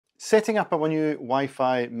Setting up a new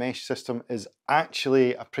Wi-Fi mesh system is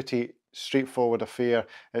actually a pretty straightforward affair.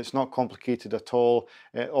 It's not complicated at all.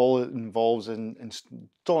 All it involves in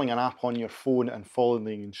installing an app on your phone and following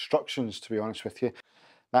the instructions, to be honest with you.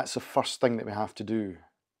 That's the first thing that we have to do.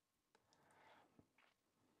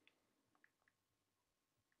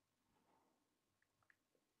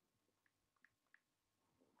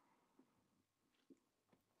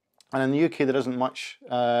 And in the UK there isn't much.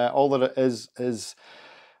 All that it is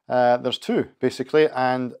there's two basically,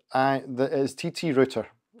 and that is TT router.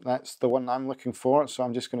 That's the one I'm looking for, so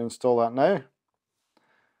I'm just going to install that now.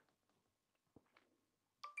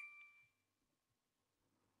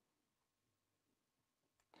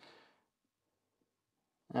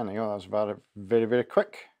 There we go, that was very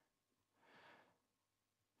quick.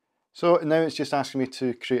 So now it's just asking me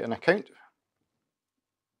to create an account.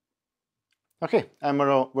 Okay, and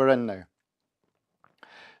we're in now.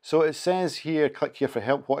 So it says here, click here for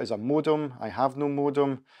help. What is a modem? I have no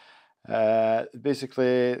modem.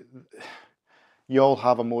 Basically, you all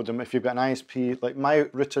have a modem. If you've got an ISP, like my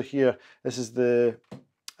router here, this is the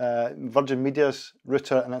Virgin Media's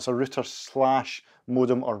router, and it's a router slash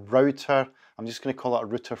modem or router. I'm just going to call it a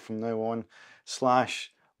router from now on,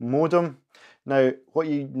 slash modem. Now, what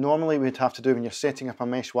you normally would have to do when you're setting up a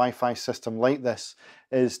mesh Wi-Fi system like this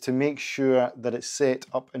is to make sure that it's set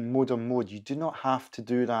up in modem mode. You do not have to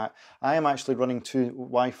do that. I am actually running two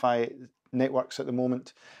Wi-Fi networks at the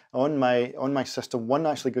moment on my system. One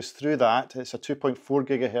actually goes through that. It's a 2.4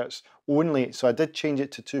 gigahertz only, so I did change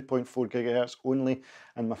it to 2.4 gigahertz only,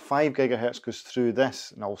 and my 5 gigahertz goes through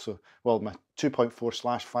this, and also, well, my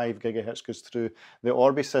 2.4/5 gigahertz goes through the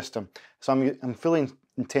Orbi system. So I'm fully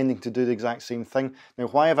intending to do the exact same thing. Now,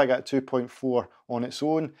 why have I got 2.4 on its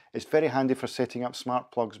own? It's very handy for setting up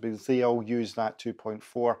smart plugs because they all use that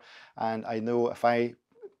 2.4, and I know if I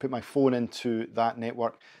put my phone into that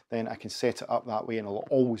network, then I can set it up that way and it'll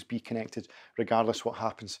always be connected regardless what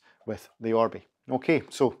happens with the Orbi. Okay,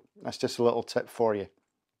 so that's just a little tip for you.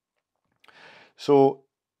 So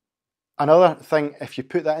another thing, if you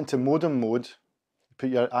put that into modem mode, put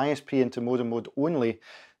your ISP into modem mode only,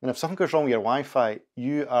 then if something goes wrong with your Wi-Fi,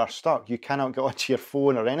 you are stuck. You cannot get onto your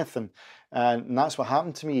phone or anything. And that's what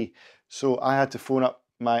happened to me. So I had to phone up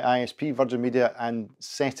my ISP, Virgin Media, and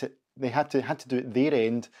set it. They had to do it their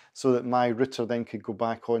end so that my router then could go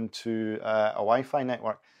back onto a Wi-Fi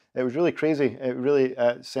network. It was really crazy. It really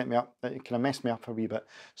set me up. It kind of messed me up a wee bit.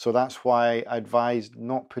 So that's why I advised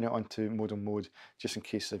not putting it onto modem mode, just in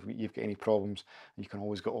case if you've got any problems. You can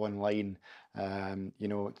always go online, you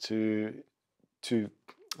know, to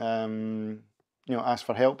ask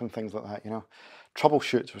for help and things like that. You know,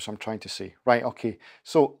 troubleshoot, which I'm trying to say. Right. Okay.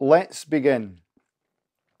 So let's begin.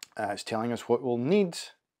 It's telling us what we'll need.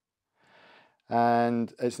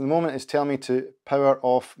 And at the moment it's telling me to power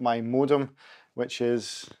off my modem, which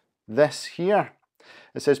is this here.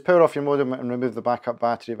 It says power off your modem and remove the backup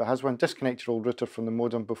battery if it has one. Disconnect your old router from the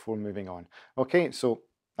modem before moving on. Okay, so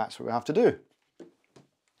that's what we have to do.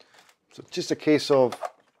 So just a case of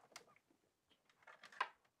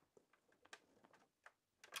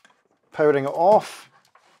powering it off,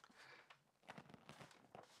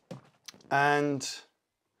 and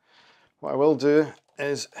what I will do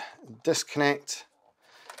is disconnect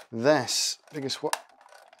this, because what,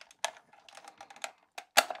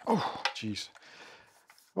 oh jeez.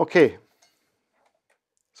 Okay,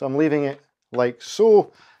 so I'm leaving it like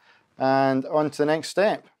so, and on to the next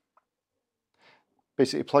step.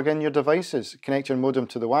 Basically plug in your devices, connect your modem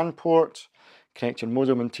to the WAN port, connect your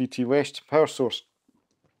modem and TT West power source,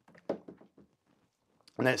 and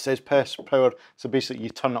then it says power, so basically you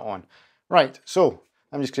turn it on. Right, so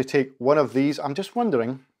I'm just going to take one of these. I'm just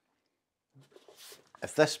wondering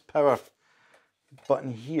if this power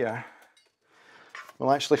button here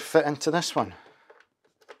will actually fit into this one.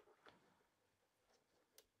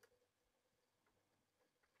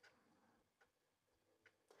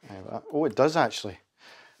 Oh, it does actually.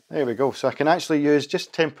 There we go. So I can actually use,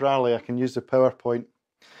 just temporarily, I can use the power point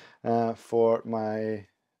for my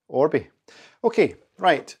Orbi. Okay,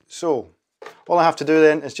 right, so all I have to do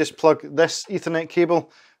then is just plug this Ethernet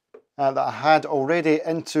cable that I had already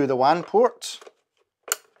into the WAN port,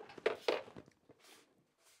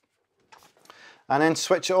 and then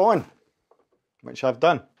switch it on, which I've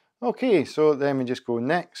done. Okay, so then we just go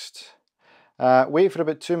next. Wait for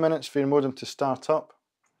about 2 minutes for your modem to start up,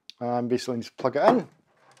 and basically just plug it in.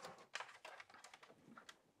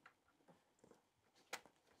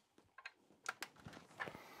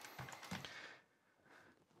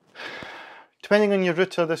 Depending on your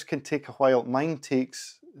router, this can take a while. Mine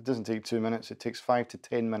takes, it doesn't take 2 minutes, it takes 5 to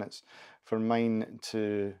 10 minutes for mine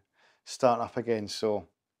to start up again. So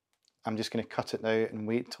I'm just going to cut it now and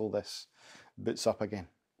wait till this boots up again.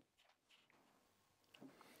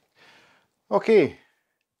 Okay,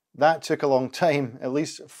 that took a long time, at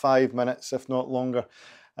least 5 minutes, if not longer.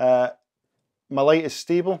 My light is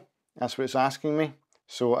stable, that's what it's asking me.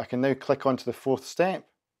 So I can now click onto the fourth step.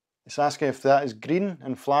 It's asking if that is green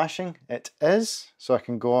and flashing. It is, so I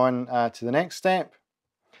can go on to the next step.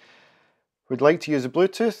 Would like to use a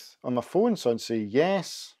Bluetooth on my phone, so I'd say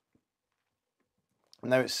yes.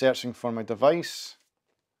 Now it's searching for my device.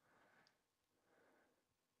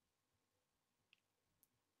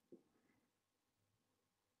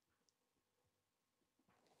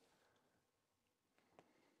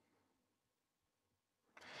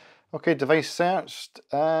 Okay, device searched,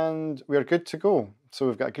 and we're good to go. So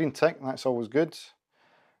we've got a green tick, that's always good.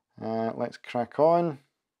 Let's crack on.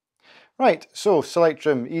 Right, so select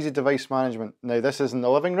room, easy device management. Now this is in the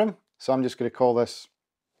living room, so I'm just going to call this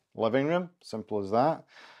living room, simple as that.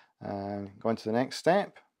 And go on to the next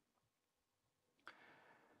step.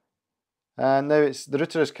 And now the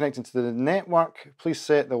router is connecting to the network. Please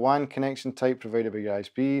set the WAN connection type provided by your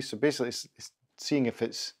ISP. So basically it's seeing if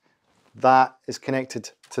that is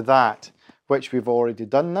connected to that, which we've already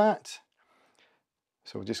done that.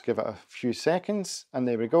 So we'll just give it a few seconds, and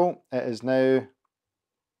there we go. It is now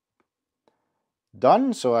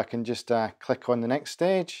done, so I can just click on the next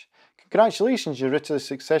stage. Congratulations, your router is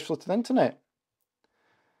successful to the internet.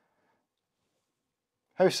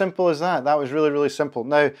 How simple is that? That was really, really simple.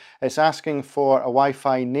 Now, it's asking for a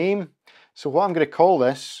Wi-Fi name. So what I'm going to call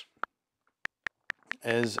this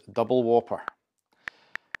is Double Whopper.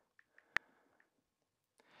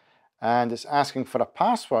 And it's asking for a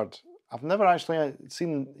password. I've never actually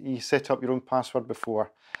seen you set up your own password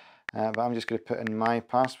before, but I'm just going to put in my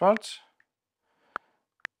password.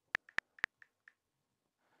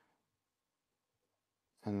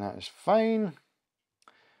 And that is fine.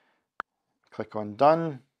 Click on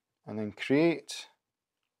done and then create.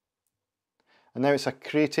 And now it's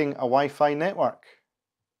creating a Wi-Fi network.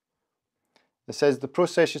 It says the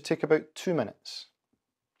process should take about 2 minutes.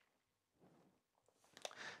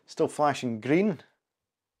 Still flashing green.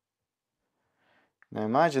 Now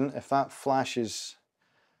imagine if that flashes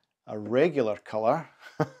a regular colour.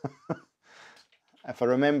 If I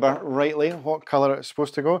remember rightly what colour it's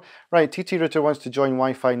supposed to go. Right, TT router wants to join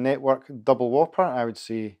Wi-Fi network Double Whopper. I would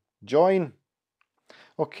say join.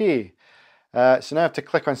 Okay, so now I have to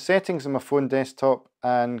click on settings on my phone desktop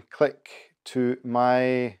and click to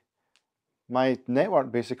my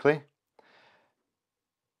network basically.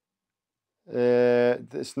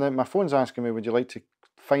 Now my phone's asking me, would you like to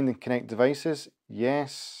find and connect devices?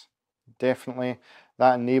 Yes, definitely.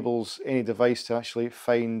 That enables any device to actually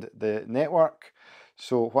find the network.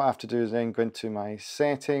 So what I have to do is then go into my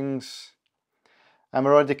settings. And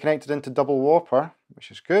we're already connected into Double Whopper, which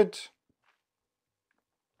is good.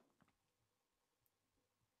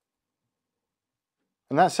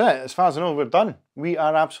 And that's it. As far as I know, we're done. We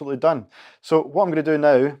are absolutely done. So what I'm going to do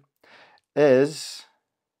now is,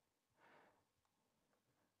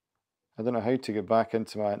 I don't know how to get back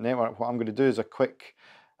into my network. What I'm going to do is a quick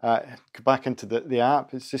go back into the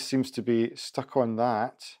app. It just seems to be stuck on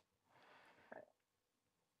that.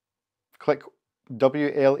 Click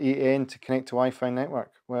WLAN to connect to Wi-Fi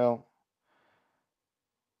network. Well,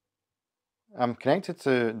 I'm connected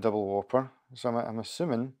to Double Whopper, so I'm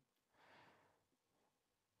assuming.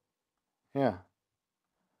 Yeah.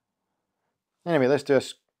 Anyway, let's do a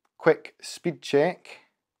quick speed check.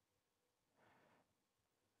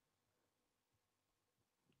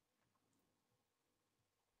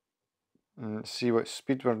 And see what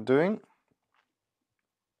speed we're doing.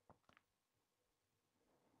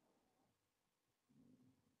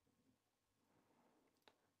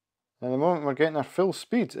 At the moment we're getting our full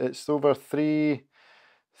speed. It's over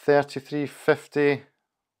 330, 350.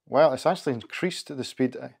 Well, it's actually increased the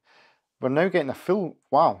speed. We're now getting a full,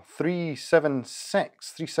 wow,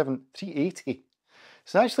 376, 380.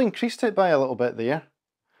 So I actually increased it by a little bit there.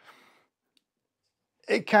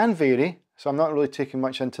 It can vary, so I'm not really taking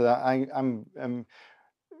much into that.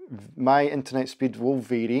 My internet speed will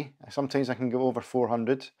vary. Sometimes I can go over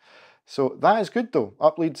 400. So that is good though.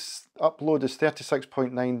 Upload is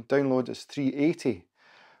 36.9, download is 380.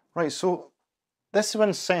 Right, so this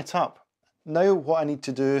one's set up. Now what I need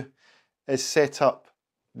to do is set up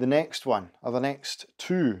the next one, or the next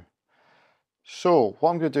two. So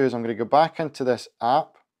what I'm going to do is I'm going to go back into this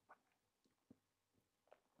app.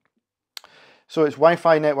 So it's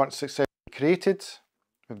Wi-Fi network successfully created.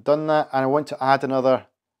 We've done that, and I want to add another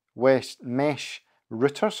mesh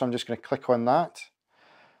router, so I'm just going to click on that.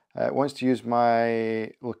 It wants to use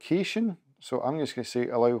my location, so I'm just going to say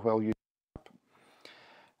allow while you.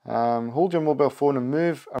 Hold your mobile phone and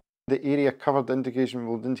move around the area covered. The indication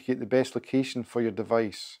will indicate the best location for your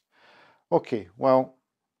device. Okay, well,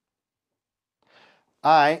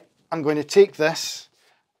 I am going to take this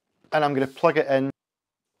and I'm going to plug it in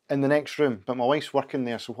the next room, but my wife's working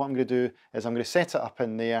there, so what I'm going to do is I'm going to set it up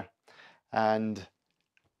in there, and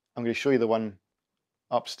I'm going to show you the one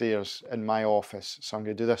upstairs in my office. So I'm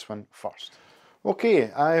going to do this one first.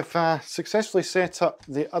 Okay, I've successfully set up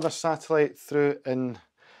the other satellite through in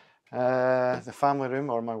the family room,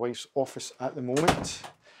 or my wife's office at the moment.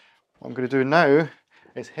 What I'm going to do now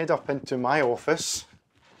is head up into my office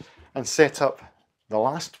and set up the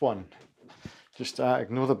last one. Just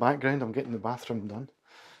ignore the background, I'm getting the bathroom done.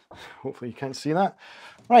 Hopefully you can't see that.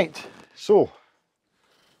 Right, so,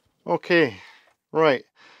 okay, right,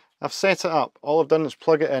 I've set it up. All I've done is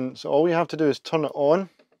plug it in, so all we have to do is turn it on.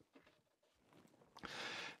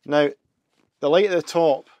 Now, the light at the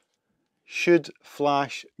top should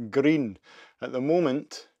flash green. At the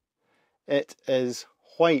moment, it is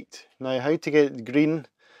white. Now, how to get it green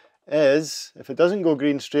is, if it doesn't go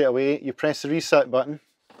green straight away, you press the reset button,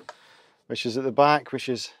 which is at the back, which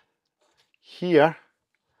is here,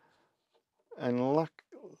 and look,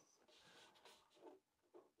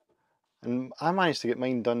 and I managed to get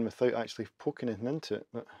mine done without actually poking anything into it,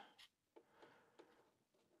 but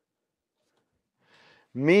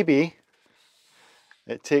maybe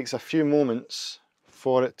it takes a few moments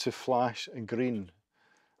for it to flash green.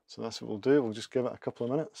 So that's what we'll do, we'll just give it a couple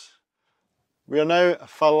of minutes. We are now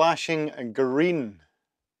flashing green.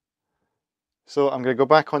 So I'm going to go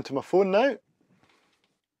back onto my phone now.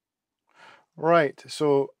 Right,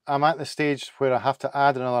 so I'm at the stage where I have to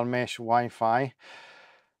add another mesh Wi-Fi.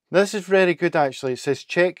 This is very good actually. It says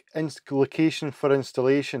check location for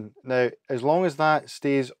installation. Now, as long as that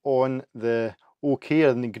stays on the OK, or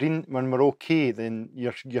in the green, when we're OK, then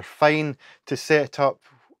you're fine to set up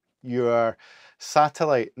your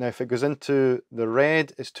satellite. Now, if it goes into the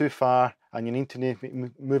red, it's too far, and you need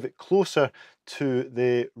to move it closer to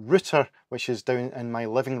the router, which is down in my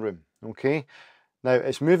living room. Okay. Now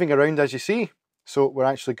it's moving around, as you see, so we're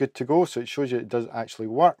actually good to go. So it shows you it does actually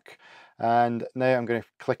work. And now I'm going to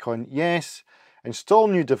click on yes, install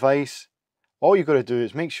new device. All you've got to do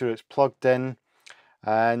is make sure it's plugged in,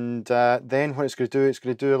 and then what it's going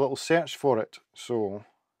to do a little search for it. So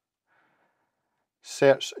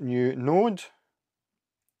search new node,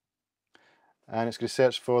 and it's going to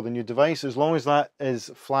search for the new device. As long as that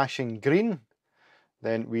is flashing green,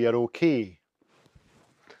 then we are okay.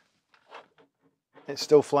 It's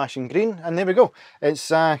still flashing green, and there we go.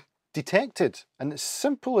 It's detected, and it's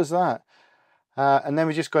simple as that. And then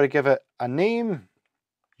we just got to give it a name,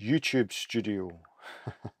 YouTube Studio.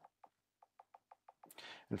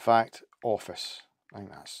 In fact, Office. I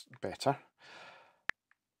think that's better.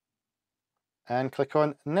 And click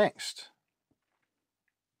on Next.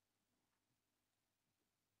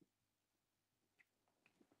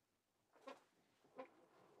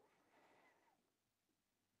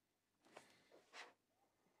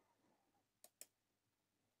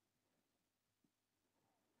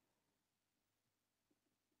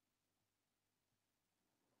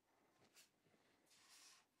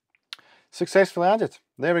 Successfully added.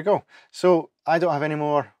 There we go. So I don't have any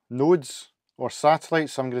more nodes or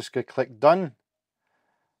satellites, so I'm just going to click Done.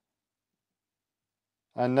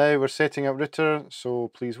 And now we're setting up router, so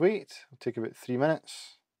please wait. It'll take about 3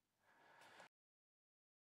 minutes.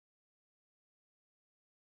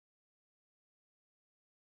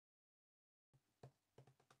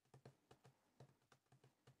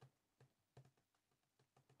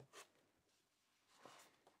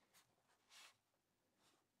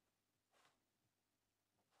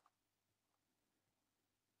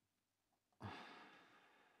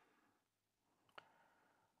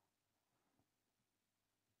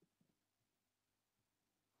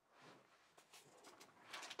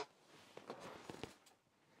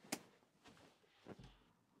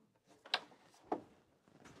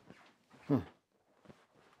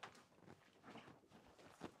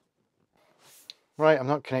 Right, I'm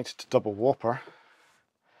not connected to double whopper.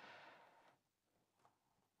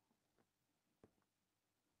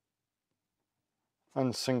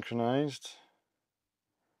 Unsynchronized.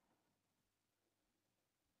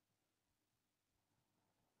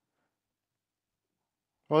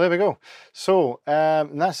 Well, there we go. So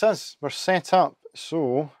and that's us. We're set up.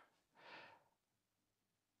 So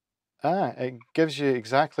it gives you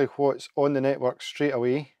exactly what's on the network straight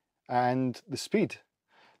away and the speed.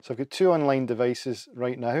 So I've got 2 online devices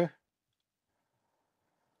right now,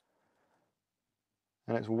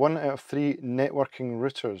 and it's 1 out of 3 networking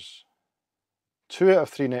routers. 2 out of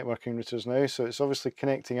 3 networking routers now, so it's obviously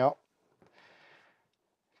connecting up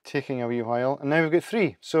taking a wee while, and now we've got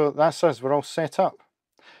 3. So that's us, we're all set up.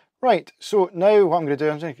 Right, so now what I'm going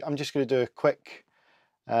to do, I'm just going to do a quick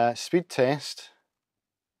speed test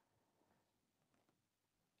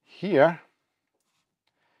here.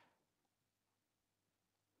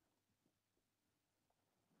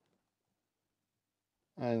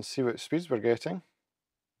 And see what speeds we're getting.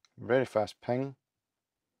 Very fast ping.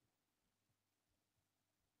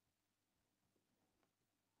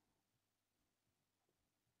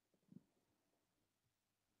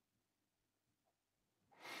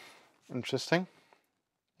 Interesting.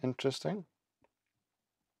 Interesting.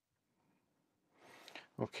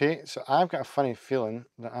 Okay, so I've got a funny feeling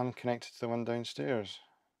that I'm connected to the one downstairs.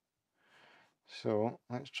 So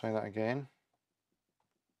let's try that again.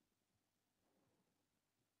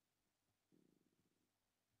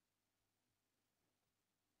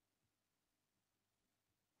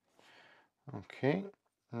 Okay,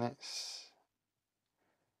 let's...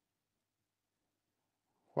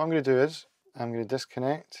 What I'm going to do is, I'm going to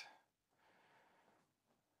disconnect.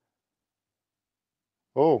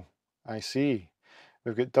 Oh, I see.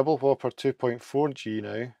 We've got double whopper 2.4G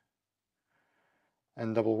now.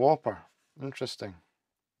 And double whopper. Interesting.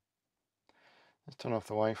 Let's turn off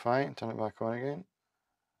the Wi-Fi and turn it back on again.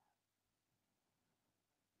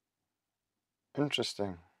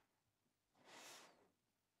 Interesting.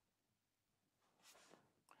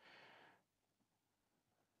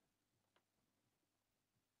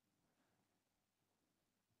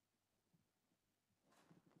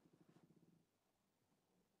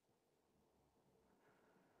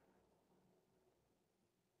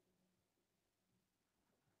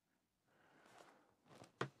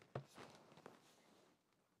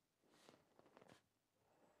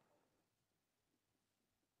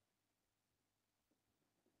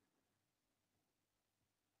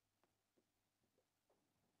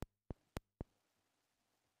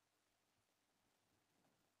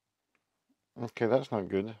 Okay, that's not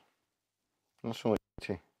good. That's only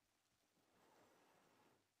 80.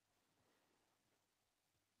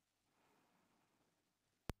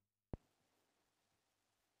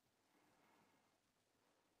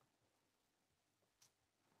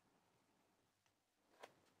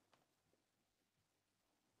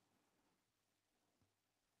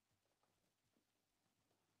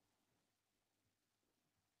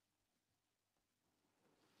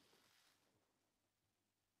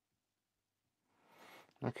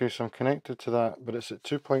 Okay, so I'm connected to that, but it's at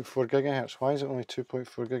 2.4 gigahertz. Why is it only 2.4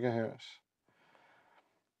 gigahertz?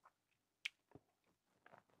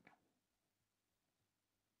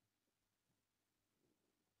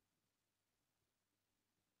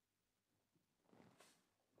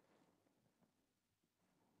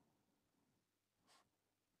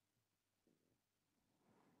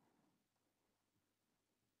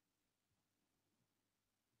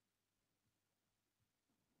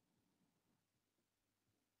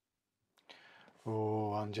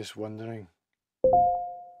 Oh, I'm just wondering.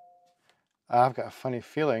 I've got a funny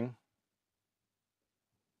feeling.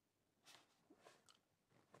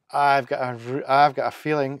 I've got a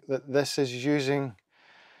feeling that this is using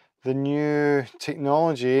the new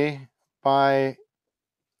technology by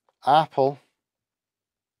Apple.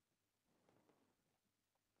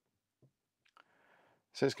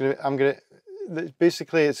 So it's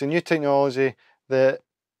basically it's a new technology that,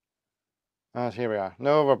 here we are.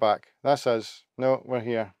 No, we're back. That's us. No, we're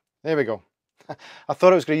here. There we go. I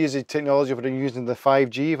thought it was going to use the technology for using the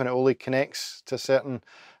 5G when it only connects to a certain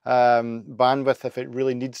bandwidth if it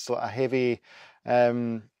really needs a heavy,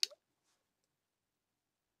 you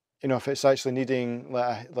know, if it's actually needing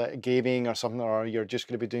like gaming or something, or you're just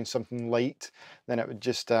going to be doing something light, then it would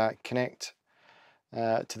just connect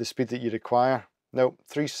to the speed that you require. No,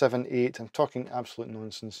 378, I'm talking absolute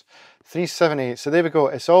nonsense. 378, so there we go.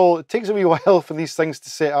 It takes a wee while for these things to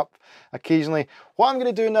set up occasionally. What I'm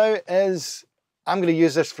going to do now is I'm going to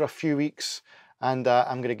use this for a few weeks, and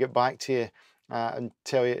I'm going to get back to you and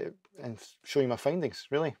tell you and show you my findings,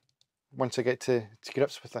 really, once I get to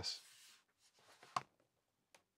grips with this.